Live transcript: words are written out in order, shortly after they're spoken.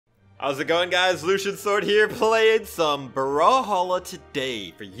How's it going, guys? Lucian Sword here, playing some Brawlhalla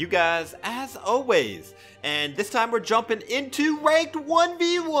today for you guys, as always. And this time we're jumping into ranked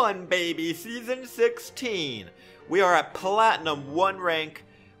 1v1, baby, season 16. We are at Platinum 1 rank.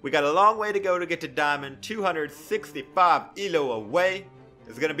 We got a long way to go to get to Diamond, 265 elo away.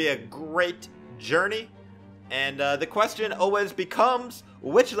 It's going to be a great journey. And the question always becomes,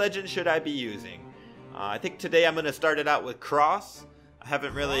 which legend should I be using? I think today I'm going to start it out with Cross. I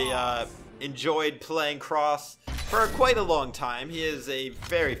haven't really enjoyed playing Cross for quite a long time. He is a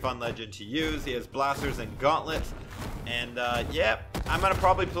very fun legend to use. He has blasters and gauntlets. And yeah, I'm going to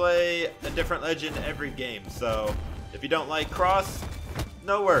probably play a different legend every game. So if you don't like Cross,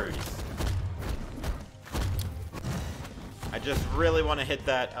 no worries. I just really want to hit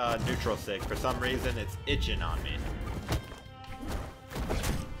that neutral sig. For some reason, it's itching on me.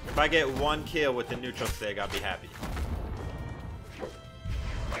 If I get one kill with the neutral sig, I'll be happy.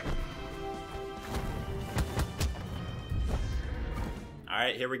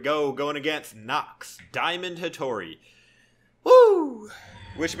 Alright, here we go. Going against Nox. Diamond Hattori. Woo!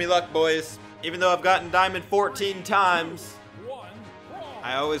 Wish me luck, boys. Even though I've gotten Diamond 14 times,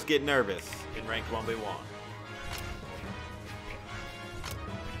 I always get nervous in ranked 1v1.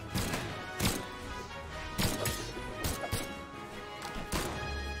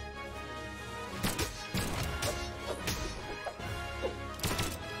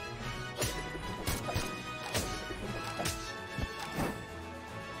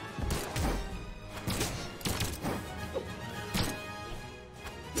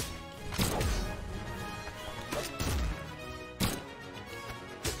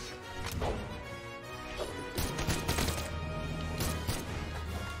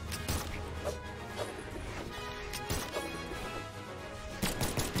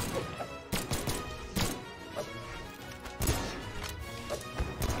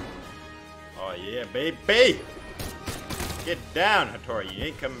 Yeah, baby! Get down, Hattori. You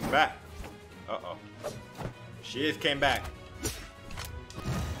ain't coming back. Uh-oh. She just came back.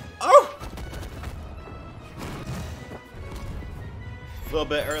 Oh! A little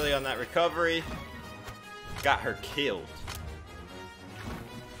bit early on that recovery. Got her killed.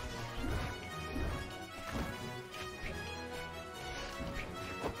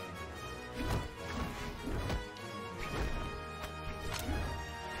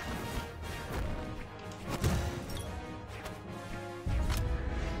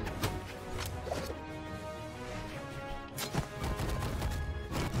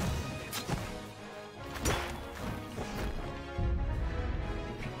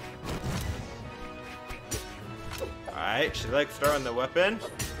 Alright, she likes throwing the weapon.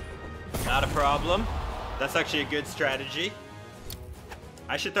 Not a problem. That's actually a good strategy.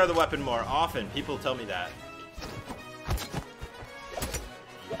 I should throw the weapon more often. People tell me that.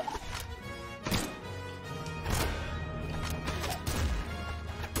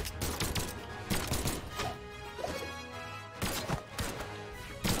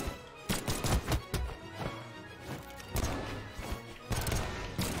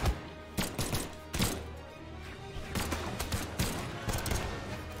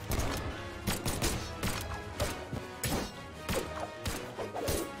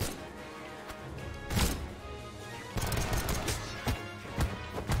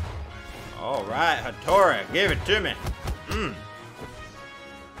 Alright, Hattori, give it to me.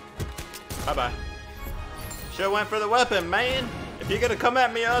 Bye-bye. Should've went for the weapon, man. If you're gonna come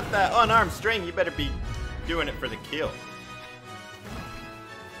at me with that unarmed string, you better be doing it for the kill.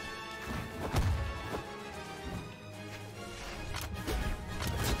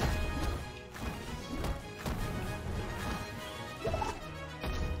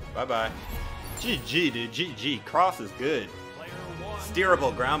 Bye-bye. GG, dude. GG. Cross is good.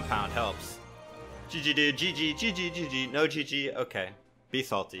 Steerable ground pound helps. GG, dude. GG, GG, GG. No GG. Okay. Be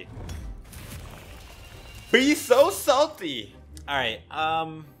salty. Be so salty. Alright,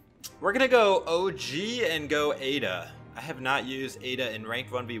 we're gonna go OG and go Ada. I have not used Ada in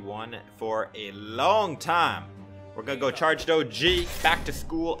ranked 1v1 for a long time. We're gonna go charged OG, back to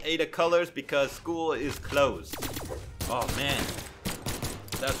school, Ada colors, because school is closed. Oh, man.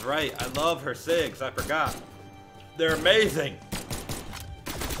 That's right. I love her SIGs. I forgot. They're amazing.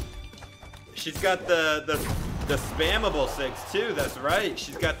 She's got the spammable SIGs too. That's right.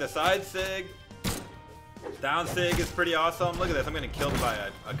 She's got the side SIG. Down SIG is pretty awesome. Look at this. I'm getting killed by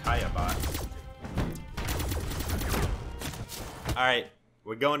a Kaya bot. Alright.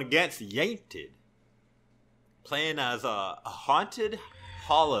 We're going against Yeti. Playing as a Haunted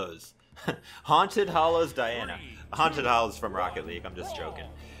Hollows. Haunted Hollows Diana. Haunted Hollows from Rocket League. I'm just joking.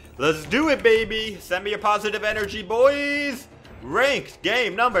 Let's do it, baby. Send me your positive energy, boys. Ranked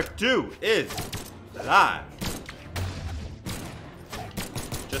game number 2 is live.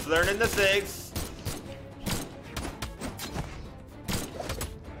 Just learning the SIGs.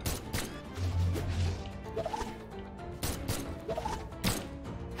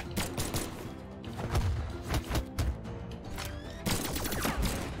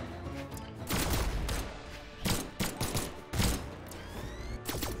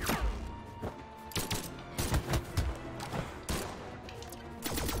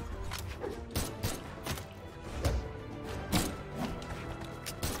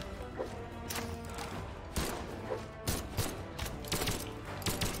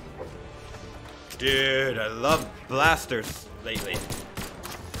 Dude, I love blasters lately.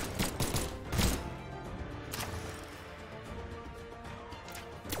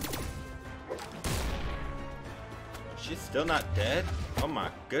 She's still not dead? Oh my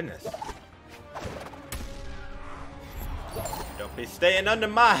goodness. Don't be staying under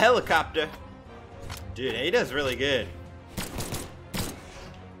my helicopter. Dude, Ada's really good.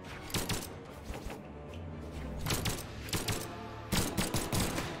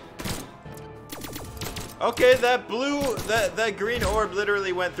 Okay, that blue, that green orb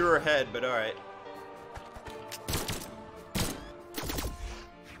literally went through her head, but alright.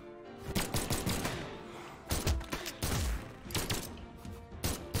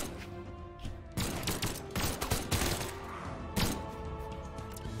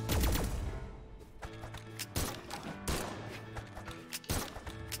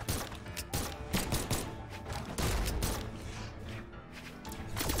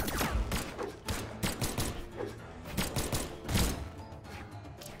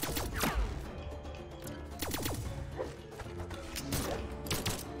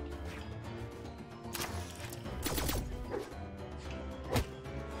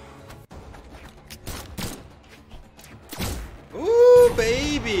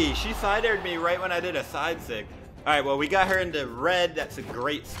 Baby, she side-aired me right when I did a side sig. Alright, well, we got her into red. That's a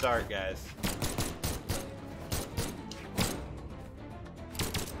great start, guys.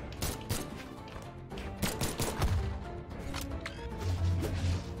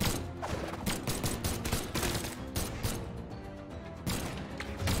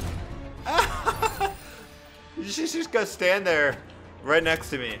 She's just gonna stand there right next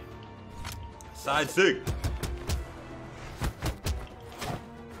to me. Side sig.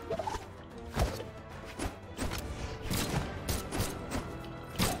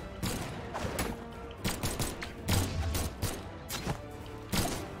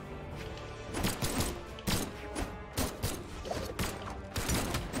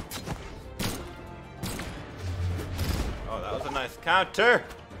 Nice counter.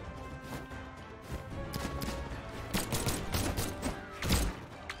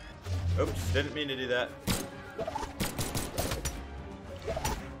 Oops, didn't mean to do that.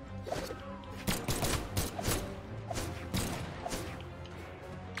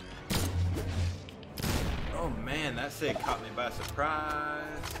 Oh man, that sig caught me by surprise.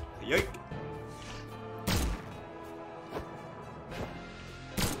 Yoink.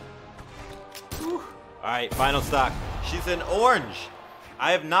 Alright, final stock. She's an orange.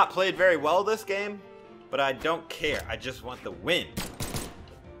 I have not played very well this game, but I don't care. I just want the win.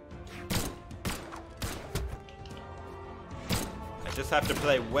 I just have to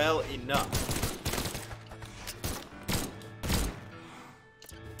play well enough.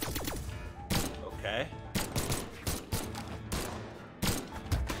 Okay.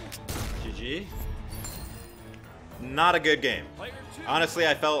 GG. Not a good game. Honestly,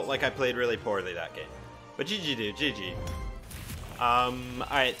 I felt like I played really poorly that game. But GG, dude, GG.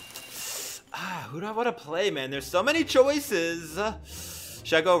 Alright. Who do I want to play, man? There's so many choices.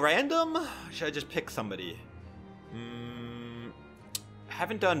 Should I go random? Or should I just pick somebody?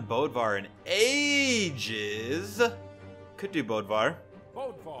 Haven't done Bodvar in ages. Could do Bodvar.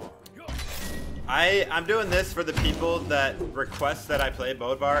 I'm doing this for the people that request that I play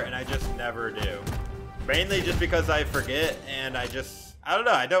Bodvar, and I just never do. Mainly just because I forget, and I don't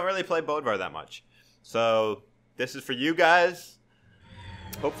know, I don't really play Bodvar that much. So, this is for you guys.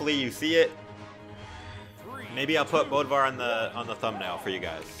 Hopefully you see it. Maybe I'll put Bodvar on the thumbnail for you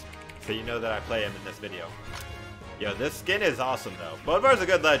guys, so you know that I play him in this video. Yo, this skin is awesome though. Bodvar's a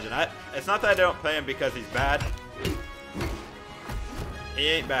good legend. It's not that I don't play him because he's bad. He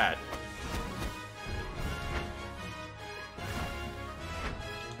ain't bad.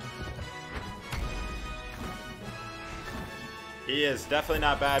 He is definitely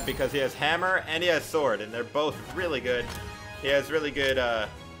not bad because he has hammer and he has sword, and they're both really good. He has really good,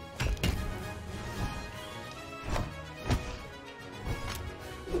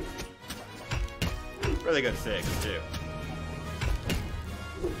 really good SIGs too.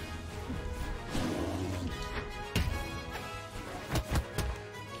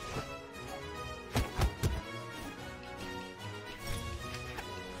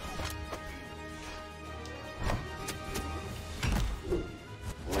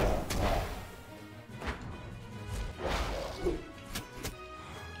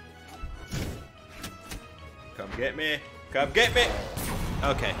 get me. Come get me.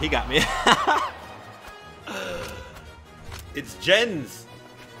 Okay, he got me. It's Jens.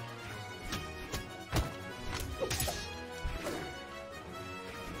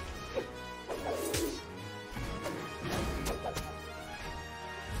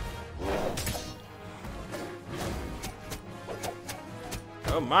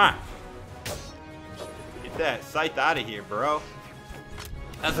 Oh my. Get that scythe out of here, bro.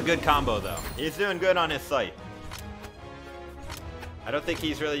 That's a good combo, though. He's doing good on his scythe. I don't think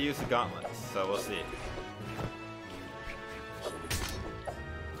he's really used the gauntlets, so we'll see.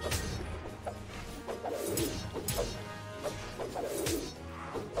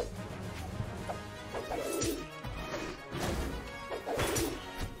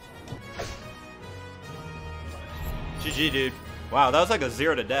 GG, dude. Wow, that was like a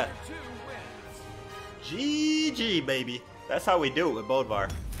 0 to death. GG, baby. That's how we do it with Bodvar.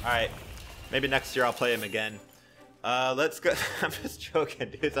 Alright. Maybe next year I'll play him again. Let's go. I'm just joking,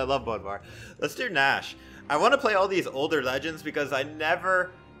 dudes. I love Bodvar. Let's do Nash. I want to play all these older legends because I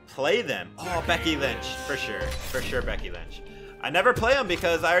never play them. Oh, Becky Lynch. For sure. For sure, Becky Lynch. I never play them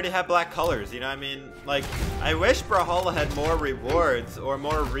because I already have black colors. You know what I mean? Like, I wish Brawlhalla had more rewards or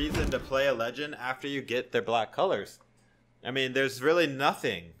more reason to play a legend after you get their black colors. I mean, there's really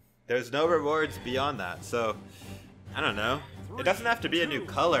nothing. There's no rewards beyond that. So, I don't know. It doesn't have to be a new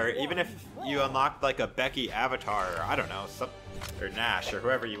color. Even if you unlock like a Becky avatar, or I don't know, or Nash, or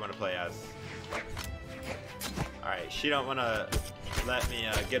whoever you want to play as. Alright, she don't want to let me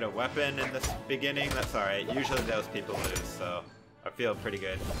get a weapon in this beginning. That's alright. Usually those people lose, so I feel pretty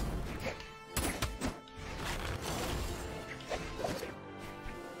good.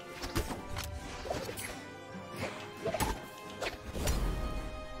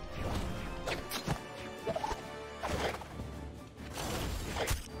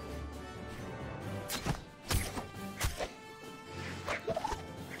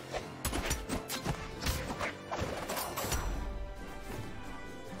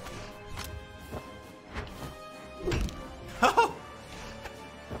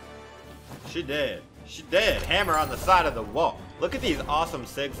 She did. She did. Hammer on the side of the wall. Look at these awesome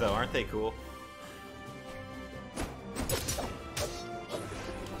SIGs though. Aren't they cool?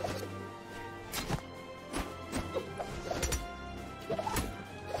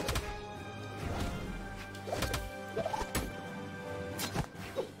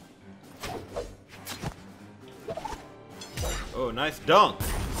 Oh, nice dunk.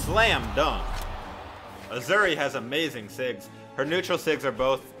 Slam dunk. Azuri has amazing SIGs. Her neutral SIGs are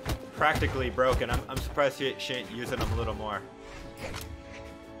both practically broken. I'm surprised she ain't using them a little more.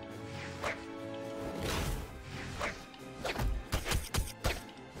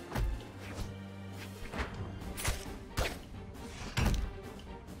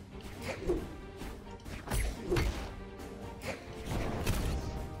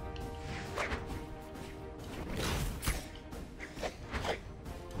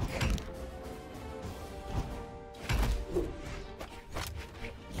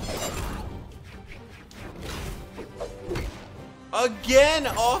 Again,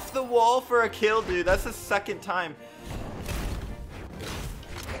 off the wall for a kill, dude. That's the second time.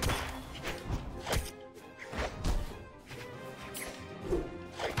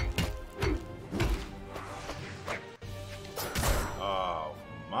 Oh,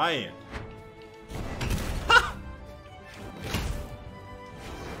 man.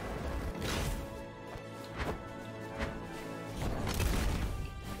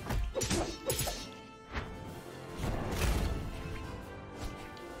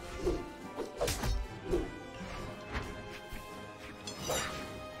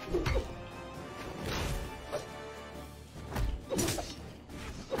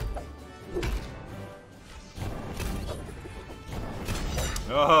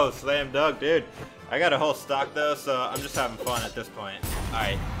 Oh, slam dunk, dude. I got a whole stock though, so I'm just having fun at this point.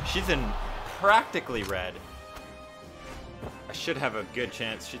 Alright, she's in practically red. I should have a good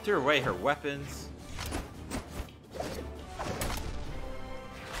chance. She threw away her weapons.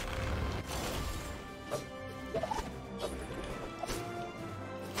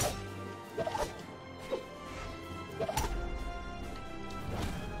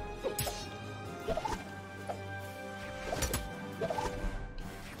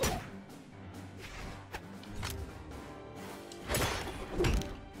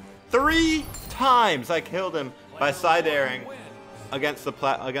 Three times I killed him by side airing against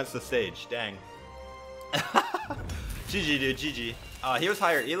the stage. Dang. GG, dude. GG. He was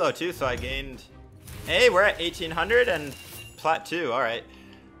higher elo too, so I gained. Hey, we're at 1800 and plat 2. All right.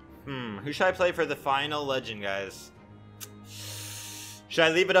 Who should I play for the final legend, guys? Should I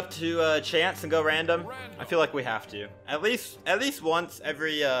leave it up to chance and go random? I feel like we have to. At least once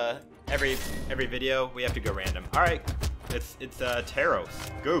every video we have to go random. All right, it's Taros.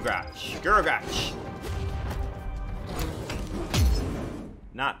 Gurgach.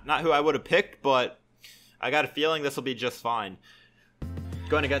 Not who I would have picked, but I got a feeling this will be just fine.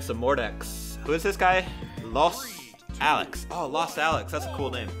 Going against some Mordex. Who is this guy? Lost Alex. Oh, Lost Alex. That's a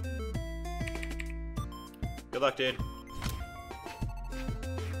cool name. Good luck, dude.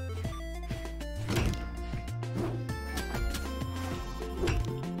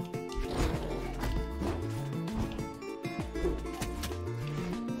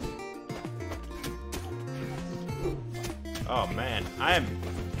 Oh man, I am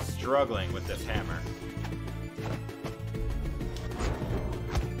struggling with this hammer.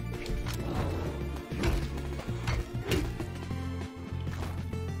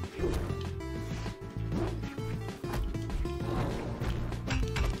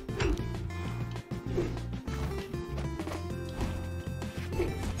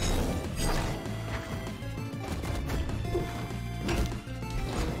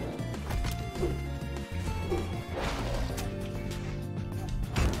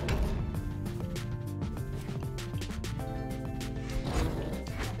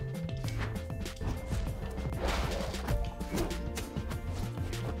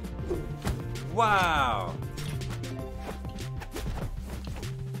 Wow.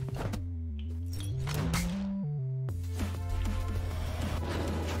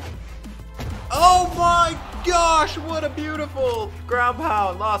 Oh my gosh, what a beautiful ground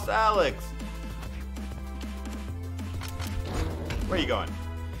pound, Lost Alex. Where are you going?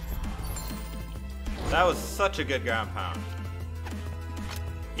 That was such a good ground pound.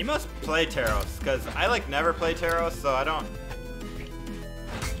 He must play Taros, because I like never play Taros, so I don't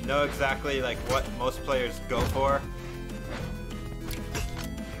know exactly like what most players go for.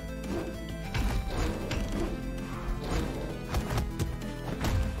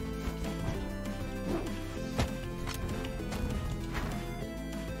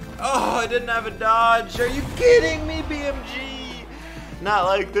 Oh, I didn't have a dodge. Are you kidding me, BMG? Not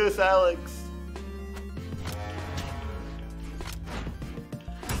like this, Alex.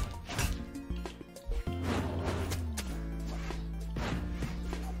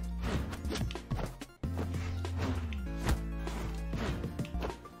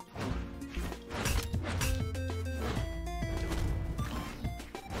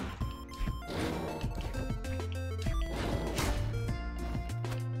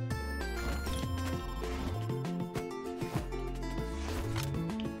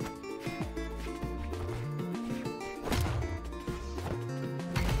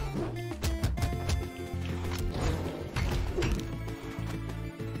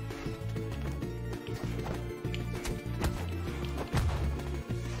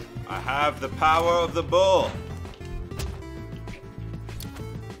 I have the power of the bull.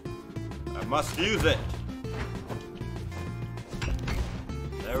 I must use it.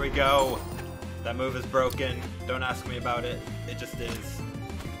 There we go. That move is broken. Don't ask me about it. It just is.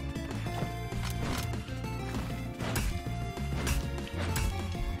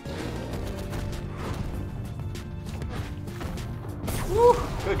 Woo!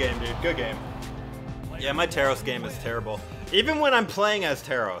 Good game, dude. Good game. Yeah, my Taros game is terrible. Even when I'm playing as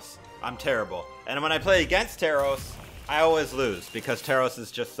Taros, I'm terrible. And when I play against Taros, I always lose because Taros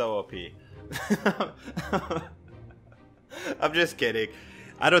is just so OP. I'm just kidding.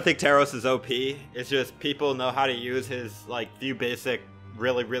 I don't think Taros is OP. It's just people know how to use his like few basic,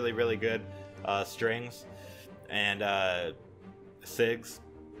 really good strings and SIGs.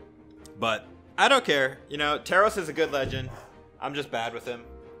 But I don't care. You know, Taros is a good legend. I'm just bad with him.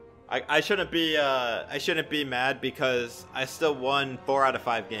 I shouldn't be mad because I still won 4 out of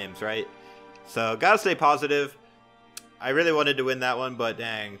 5 games, right? So gotta stay positive. I really wanted to win that one, but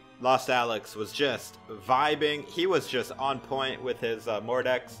dang, Lost Alex was just vibing. He was just on point with his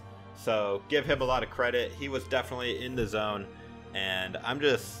Mordex, so give him a lot of credit. He was definitely in the zone, and I'm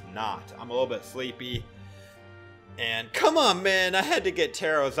just not. I'm a little bit sleepy. And come on, man, I had to get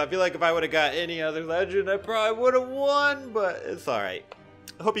Taros. I feel like if I would have got any other legend, I probably would have won, but it's alright.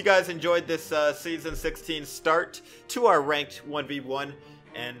 I hope you guys enjoyed this Season 16 start to our ranked 1v1.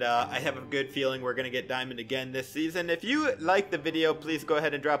 And I have a good feeling we're going to get Diamond again this season. If you like the video, please go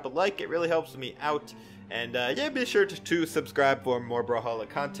ahead and drop a like. It really helps me out. And yeah, be sure to subscribe for more Brawlhalla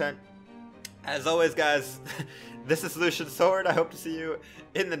content. As always, guys, this is Lucian Sword. I hope to see you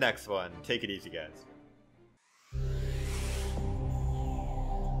in the next one. Take it easy, guys.